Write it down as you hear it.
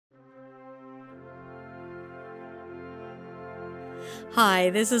Hi,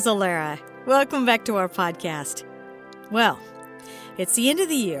 this is Alara. Welcome back to our podcast. Well, it's the end of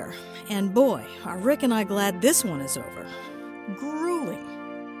the year, and boy, are Rick and I glad this one is over. Grueling.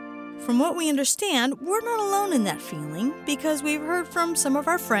 From what we understand, we're not alone in that feeling because we've heard from some of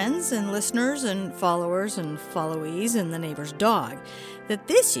our friends and listeners and followers and followees and the neighbor's dog that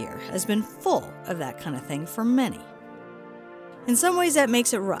this year has been full of that kind of thing for many. In some ways that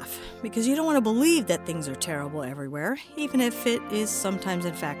makes it rough because you don't want to believe that things are terrible everywhere, even if it is sometimes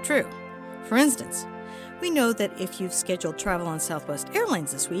in fact true. For instance, we know that if you've scheduled travel on Southwest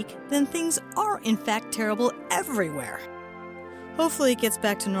Airlines this week, then things are in fact terrible everywhere. Hopefully it gets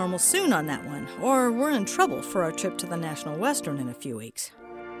back to normal soon on that one, or we're in trouble for our trip to the National Western in a few weeks.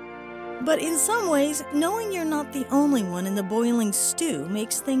 But in some ways, knowing you're not the only one in the boiling stew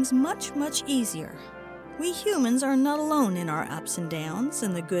makes things much, much easier. We humans are not alone in our ups and downs,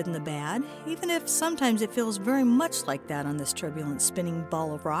 and the good and the bad, even if sometimes it feels very much like that on this turbulent spinning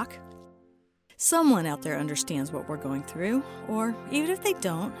ball of rock. Someone out there understands what we're going through, or even if they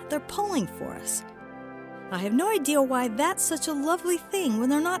don't, they're pulling for us. I have no idea why that's such a lovely thing when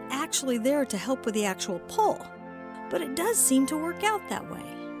they're not actually there to help with the actual pull, but it does seem to work out that way.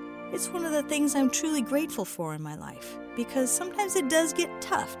 It's one of the things I'm truly grateful for in my life, because sometimes it does get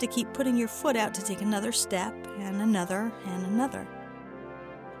tough to keep putting your foot out to take another step, and another, and another.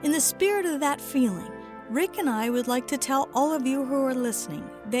 In the spirit of that feeling, Rick and I would like to tell all of you who are listening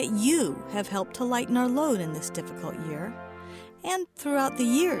that you have helped to lighten our load in this difficult year, and throughout the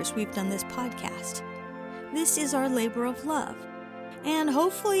years we've done this podcast. This is our labor of love, and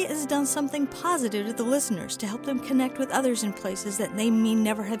hopefully it has done something positive to the listeners to help them connect with others in places that they may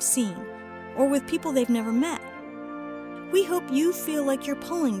never have seen, or with people they've never met. We hope you feel like you're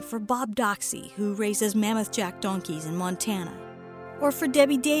pulling for Bob Doxey, who raises Mammoth Jack donkeys in Montana, or for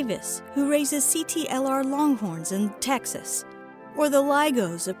Debbie Davis, who raises CTLR Longhorns in Texas, or the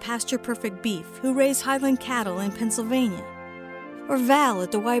Ligos of Pasture Perfect Beef, who raise Highland cattle in Pennsylvania, or Val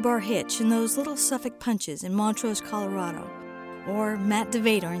at the Y-Bar Hitch and those little Suffolk Punches in Montrose, Colorado, or Matt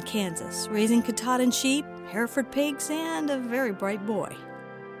DeVader in Kansas, raising Katahdin sheep, Hereford pigs, and a very bright boy.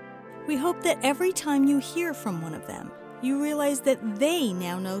 We hope that every time you hear from one of them, you realize that they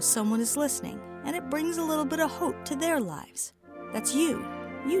now know someone is listening, and it brings a little bit of hope to their lives. That's you.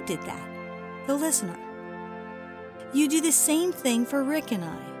 You did that. The listener. You do the same thing for Rick and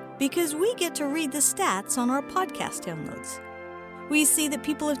I, because we get to read the stats on our podcast downloads. We see that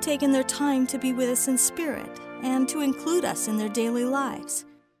people have taken their time to be with us in spirit and to include us in their daily lives.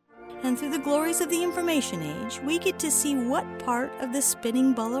 And through the glories of the information age, we get to see what part of the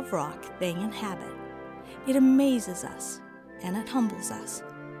spinning ball of rock they inhabit. It amazes us, and it humbles us.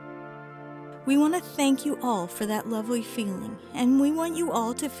 We want to thank you all for that lovely feeling, and we want you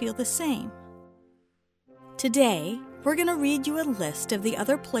all to feel the same. Today, we're going to read you a list of the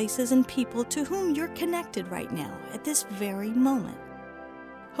other places and people to whom you're connected right now at this very moment.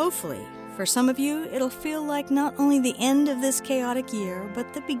 Hopefully, for some of you, it'll feel like not only the end of this chaotic year,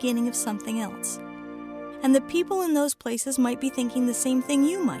 but the beginning of something else. And the people in those places might be thinking the same thing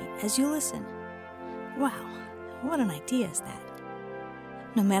you might as you listen. Wow, what an idea is that?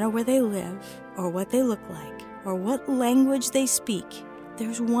 No matter where they live, or what they look like, or what language they speak,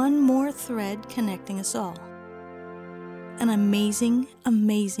 there's one more thread connecting us all. An amazing,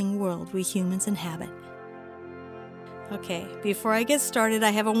 amazing world we humans inhabit. Okay, before I get started,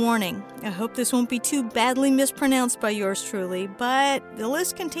 I have a warning. I hope this won't be too badly mispronounced by yours truly, but the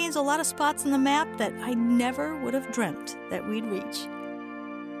list contains a lot of spots on the map that I never would have dreamt that we'd reach.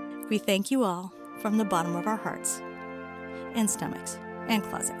 We thank you all from the bottom of our hearts, and stomachs, and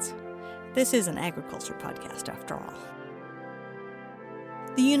closets. This is an agriculture podcast after all.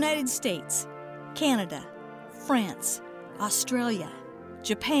 The United States, Canada, France, Australia,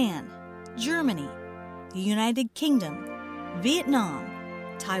 Japan, Germany, the United Kingdom, Vietnam,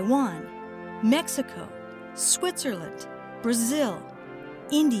 Taiwan, Mexico, Switzerland, Brazil,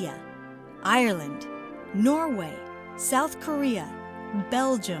 India, Ireland, Norway, South Korea,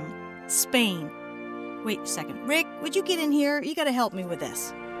 Belgium, Spain. Wait a second. Rick, would you get in here? You gotta help me with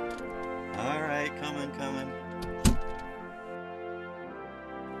this. All right, coming.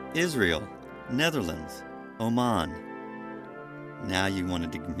 Israel, Netherlands, Oman. Now you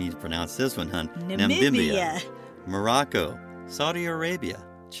wanted me to pronounce this one, huh? Namibia. Morocco, Saudi Arabia,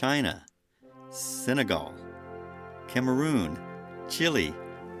 China, Senegal, Cameroon, Chile,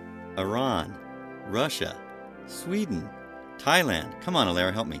 Iran, Russia, Sweden, Thailand. Come on,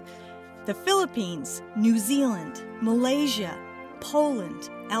 Alara, help me. The Philippines, New Zealand, Malaysia, Poland,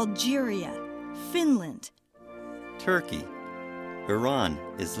 Algeria, Finland, Turkey, Iran,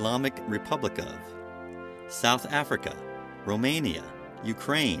 Islamic Republic of, South Africa, Romania,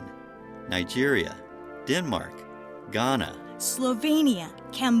 Ukraine, Nigeria, Denmark, Ghana, Slovenia,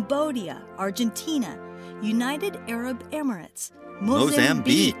 Cambodia, Argentina, United Arab Emirates,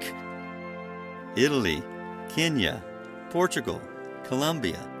 Mozambique, Italy, Kenya, Portugal,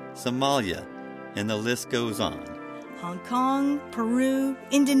 Colombia, Somalia, and the list goes on. Hong Kong, Peru,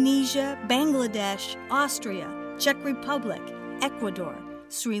 Indonesia, Bangladesh, Austria, Czech Republic, Ecuador,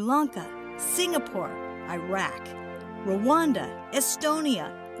 Sri Lanka, Singapore, Iraq, Rwanda,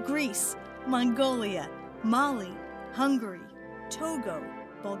 Estonia, Greece, Mongolia, Mali, Hungary, Togo,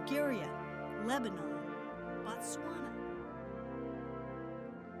 Bulgaria, Lebanon, Botswana.